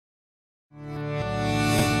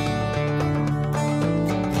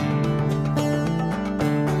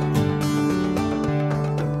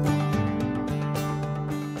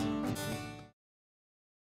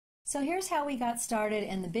So here's how we got started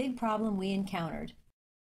and the big problem we encountered.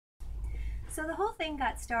 So the whole thing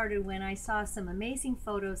got started when I saw some amazing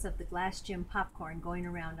photos of the glass gym popcorn going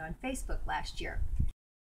around on Facebook last year.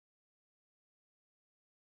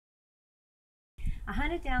 I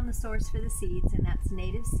hunted down the source for the seeds, and that's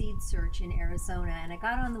NativeSeeds Search in Arizona, and I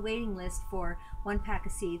got on the waiting list for 1 pack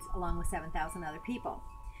of seeds along with 7,000 other people.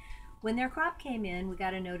 When their crop came in, we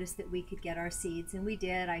got a notice that we could get our seeds, and we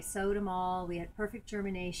did. I sowed them all, we had perfect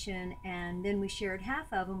germination, and then we shared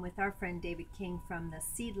half of them with our friend David King from the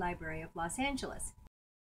Seed Library of Los Angeles.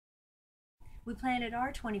 We planted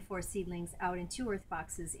our 24 seedlings out in 2 earth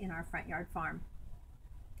boxes in our front yard farm.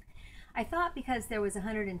 I thought because there was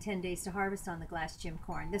 110 days to harvest on the glass gym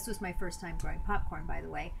corn, this was my first time growing popcorn by the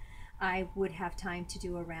way, I would have time to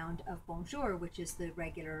do a round of Bonjour, which is the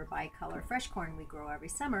regular bicolor fresh corn we grow every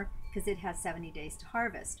summer, because it has 70 days to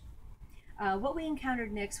harvest. What we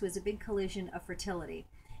encountered next was a big collision of fertility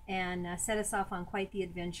and set us off on quite the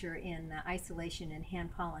adventure in isolation and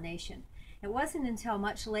hand pollination. It wasn't until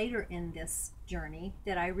much later in this journey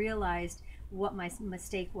that I realized what my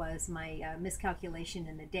mistake was, my miscalculation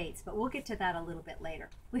in the dates, but we'll get to that a little bit later.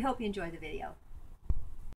 We hope you enjoy the video.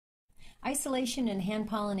 Isolation and hand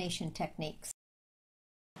pollination techniques.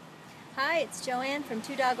 Hi, it's Joanne from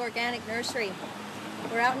Two Dog Organic Nursery.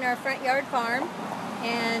 We're out in our front yard farm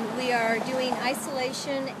and we are doing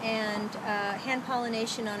isolation and hand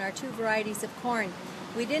pollination on our 2 varieties of corn.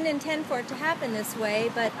 We didn't intend for it to happen this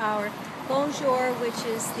way, but our Bonjour, which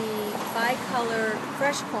is the bicolor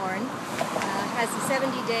fresh corn, has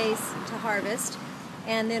 70 days to harvest,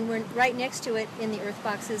 and then we're right next to it in the earth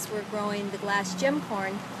boxes we're growing the glass gem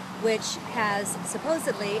corn, which has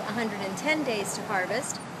supposedly 110 days to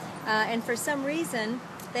harvest, and for some reason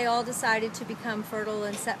they all decided to become fertile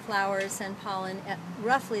and set flowers and pollen at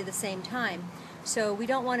roughly the same time. So we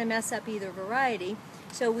don't want to mess up either variety,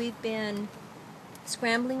 so we've been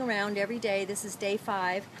scrambling around every day. This is day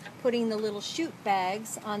 5, putting the little shoot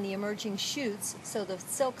bags on the emerging shoots so the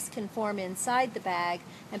silks can form inside the bag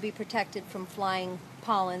and be protected from flying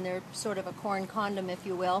pollen. They're sort of a corn condom, if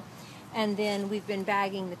you will. And then we've been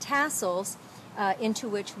bagging the tassels into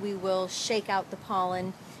which we will shake out the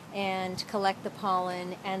pollen and collect the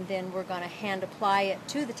pollen, and then we're going to hand apply it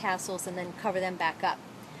to the tassels and then cover them back up.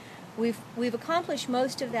 We've accomplished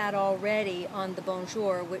most of that already on the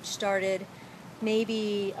Bonjour, which started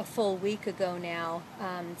maybe a full week ago now,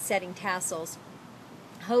 setting tassels.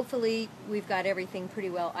 Hopefully we've got everything pretty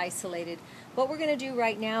well isolated. What we're going to do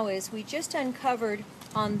right now is we just uncovered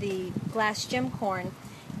on the glass gem corn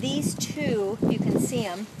these 2, you can see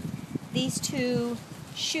them, these 2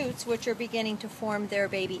 shoots which are beginning to form their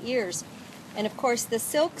baby ears. And of course the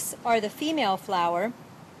silks are the female flower,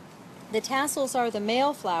 the tassels are the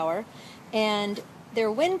male flower, and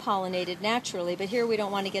they're wind pollinated naturally, but here we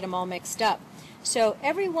don't want to get them all mixed up. So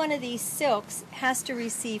every one of these silks has to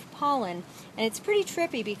receive pollen, and it's pretty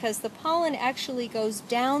trippy because the pollen actually goes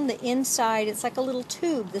down the inside. It's like a little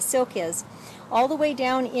tube, the silk is, all the way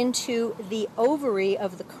down into the ovary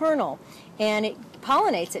of the kernel, and it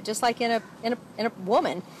pollinates it just like in a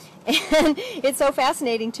woman. And it's so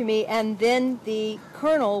fascinating to me, and then the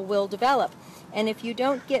kernel will develop. And if you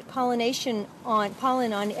don't get pollen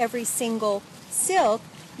on every single silk,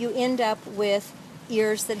 you end up with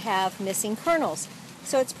ears that have missing kernels.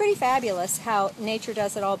 So it's pretty fabulous how nature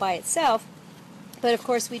does it all by itself. But of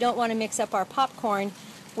course we don't want to mix up our popcorn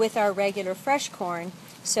with our regular fresh corn,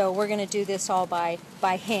 so we're going to do this all by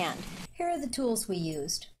hand. Here are the tools we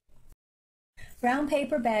used. Brown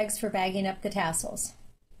paper bags for bagging up the tassels.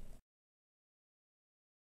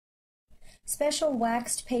 Special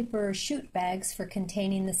waxed paper shoot bags for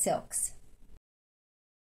containing the silks.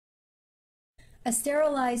 A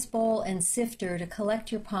sterilized bowl and sifter to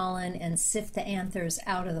collect your pollen and sift the anthers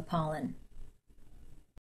out of the pollen.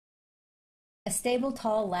 A stable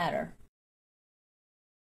tall ladder.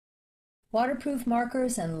 Waterproof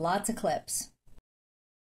markers and lots of clips.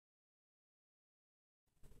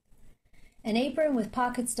 An apron with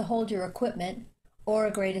pockets to hold your equipment or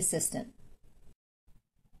a great assistant.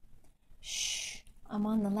 Shh, I'm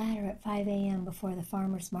on the ladder at 5 a.m. before the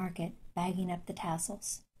farmer's market, bagging up the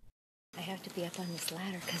tassels. I have to be up on this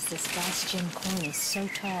ladder because this glass gem corn is so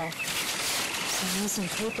tall. So I'm using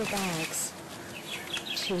paper bags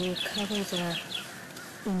to cover the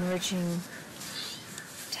emerging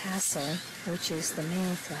tassel, which is the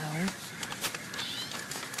male flower.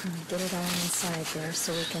 And get it all inside there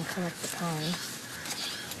so we can collect the pollen.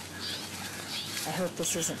 I hope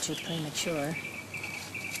this isn't too premature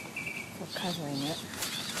for covering it.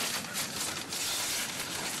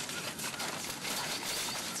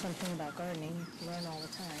 That's one thing about gardening, you learn all the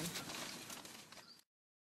time.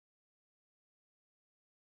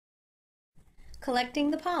 Collecting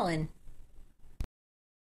the pollen.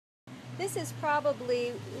 This is probably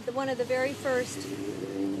one of the very first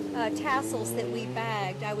tassels that we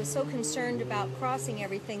bagged. I was so concerned about crossing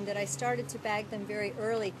everything that I started to bag them very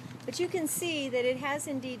early. But you can see that it has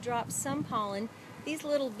indeed dropped some pollen. These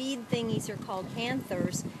little bead thingies are called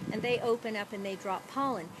anthers, and they open up and they drop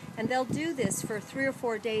pollen. And they'll do this for 3 or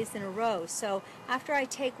 4 days in a row. So after I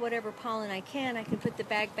take whatever pollen I can put the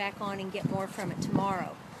bag back on and get more from it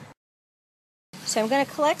tomorrow. So I'm going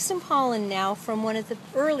to collect some pollen now from one of the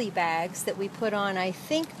early bags that we put on, I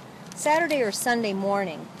think, Saturday or Sunday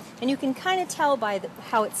morning. And you can kind of tell by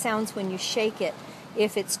how it sounds when you shake it,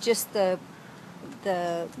 if it's just the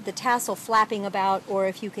tassel flapping about, or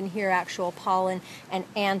if you can hear actual pollen and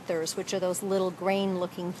anthers, which are those little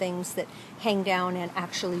grain-looking things that hang down and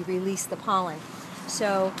actually release the pollen.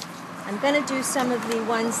 So I'm going to do some of the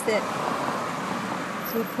ones that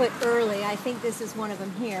we put early. I think this is one of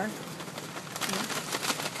them here.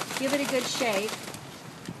 Give it a good shake,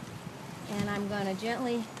 and I'm going to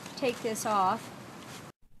gently take this off.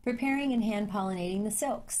 Preparing and hand pollinating the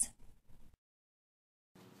silks.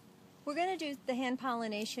 We're going to do the hand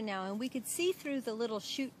pollination now, and we could see through the little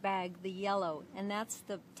shoot bag the yellow, and that's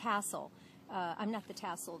the tassel. Not the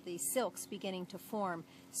tassel, the silks beginning to form.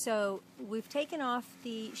 So we've taken off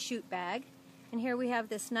the shoot bag, and here we have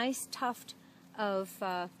this nice tuft of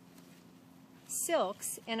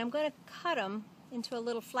silks, and I'm going to cut them into a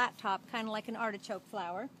little flat top, kind of like an artichoke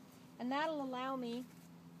flower, and that'll allow me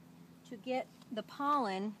to get the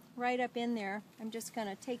pollen right up in there. I'm just going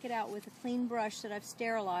to take it out with a clean brush that I've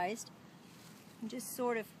sterilized and just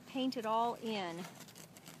sort of paint it all in.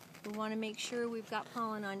 We want to make sure we've got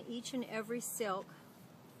pollen on each and every silk.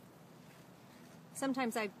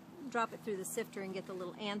 Sometimes I drop it through the sifter and get the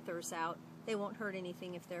little anthers out. They won't hurt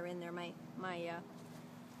anything if they're in there. My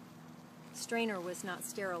strainer was not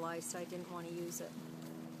sterilized, so I didn't want to use it.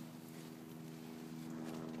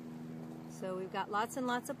 So we've got lots and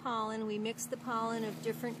lots of pollen. We mix the pollen of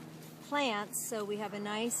different plants, so we have a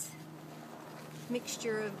nice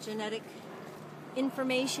mixture of genetic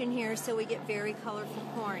information here, so we get very colorful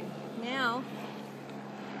corn. Now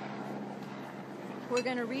we're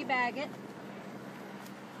going to rebag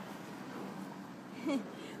it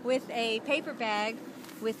with a paper bag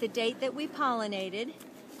with the date that we pollinated.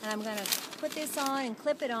 And I'm going to put this on and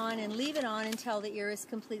clip it on and leave it on until the ear is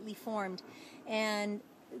completely formed. And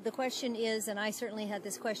the question is, and I certainly had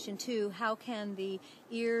this question too, how can the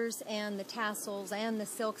ears and the tassels and the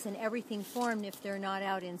silks and everything form if they're not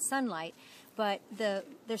out in sunlight? But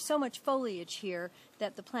there's so much foliage here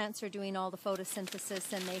that the plants are doing all the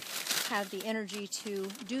photosynthesis, and they have the energy to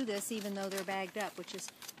do this even though they're bagged up, which is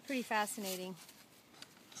pretty fascinating.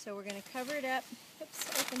 So we're going to cover it up.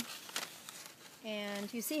 Oops, open.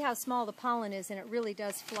 And you see how small the pollen is, and it really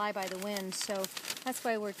does fly by the wind, so that's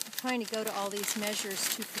why we're trying to go to all these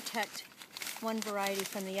measures to protect one variety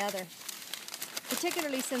from the other.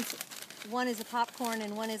 Particularly since one is a popcorn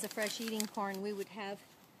and one is a fresh eating corn, we would have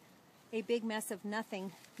a big mess of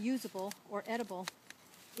nothing usable or edible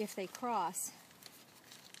if they cross.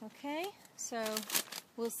 Okay, so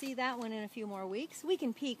we'll see that one in a few more weeks. We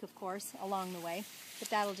can peek, of course, along the way, but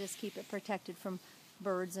that'll just keep it protected from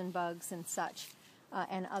birds and bugs and such,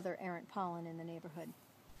 and other errant pollen in the neighborhood.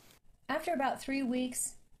 After about 3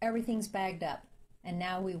 weeks, everything's bagged up, and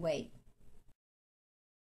now we wait.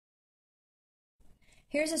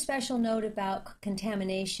 Here's a special note about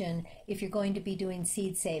contamination if you're going to be doing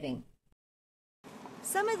seed saving.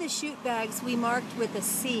 Some of the shoot bags we marked with a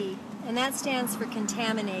C, and that stands for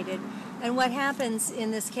contaminated. And what happens in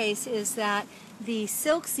this case is that the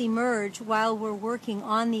silks emerge while we're working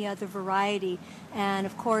on the other variety, and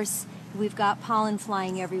of course we've got pollen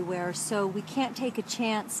flying everywhere, so we can't take a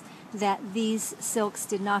chance that these silks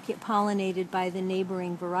did not get pollinated by the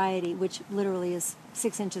neighboring variety, which literally is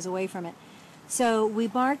 6 inches away from it. So we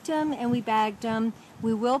marked them and we bagged them.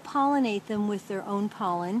 We will pollinate them with their own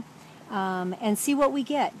pollen and see what we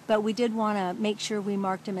get, but we did want to make sure we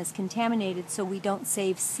marked them as contaminated so we don't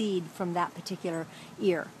save seed from that particular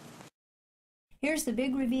ear. Here's the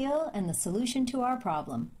big reveal and the solution to our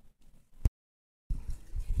problem.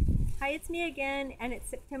 Hi, it's me again, and it's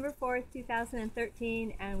September 4th,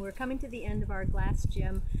 2013, and we're coming to the end of our glass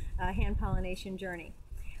gem hand pollination journey.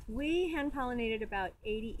 We hand pollinated about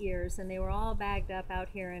 80 ears, and they were all bagged up out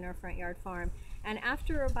here in our front yard farm. And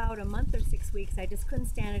after about a month or 6 weeks, I just couldn't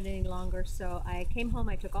stand it any longer, so I came home,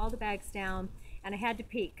 I took all the bags down, and I had to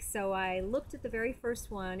peek. So I looked at the very first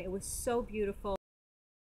one. It was so beautiful.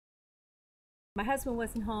 My husband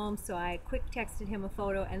wasn't home, so I quick texted him a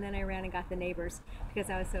photo, and then I ran and got the neighbors because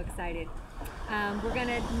I was so excited. We're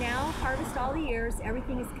gonna now harvest all the ears.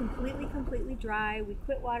 Everything is completely dry. We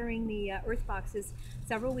quit watering the earth boxes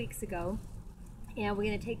several weeks ago, and we're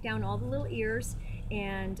gonna take down all the little ears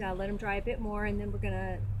and let them dry a bit more, and then we're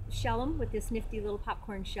gonna shell them with this nifty little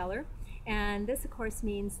popcorn sheller. And this of course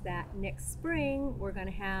means that next spring we're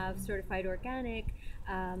gonna have certified organic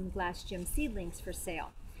glass gem seedlings for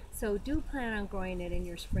sale. So do plan on growing it in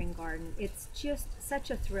your spring garden. It's just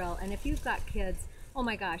such a thrill, and if you've got kids, oh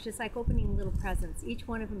my gosh, it's like opening little presents. Each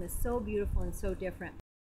one of them is so beautiful and so different.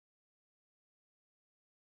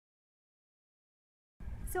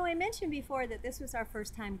 So I mentioned before that this was our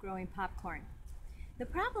first time growing popcorn. The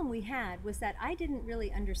problem we had was that I didn't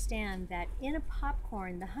really understand that in a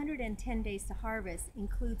popcorn, the 110 days to harvest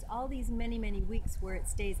includes all these many weeks where it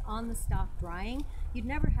stays on the stalk drying. You'd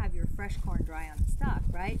never have your fresh corn dry on the stalk,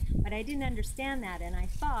 right? But I didn't understand that, and I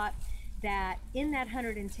thought that in that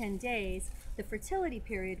 110 days, the fertility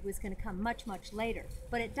period was going to come much later.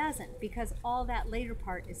 But it doesn't, because all that later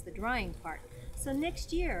part is the drying part. So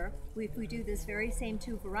next year, if we do this very same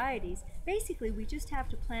two varieties, basically we just have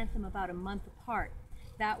to plant them about a month apart.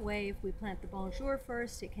 That way, if we plant the Bonjour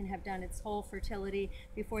first, it can have done its whole fertility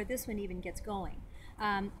before this one even gets going.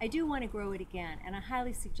 I do want to grow it again, and I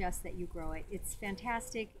highly suggest that you grow it. It's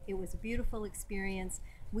fantastic. It was a beautiful experience.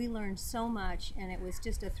 We learned so much, and it was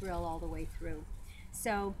just a thrill all the way through.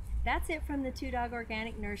 So that's it from the Two Dog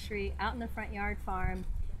Organic Nursery out in the Front Yard Farm.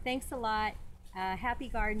 Thanks a lot. Happy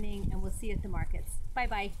gardening, and we'll see you at the markets.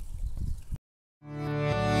 Bye-bye.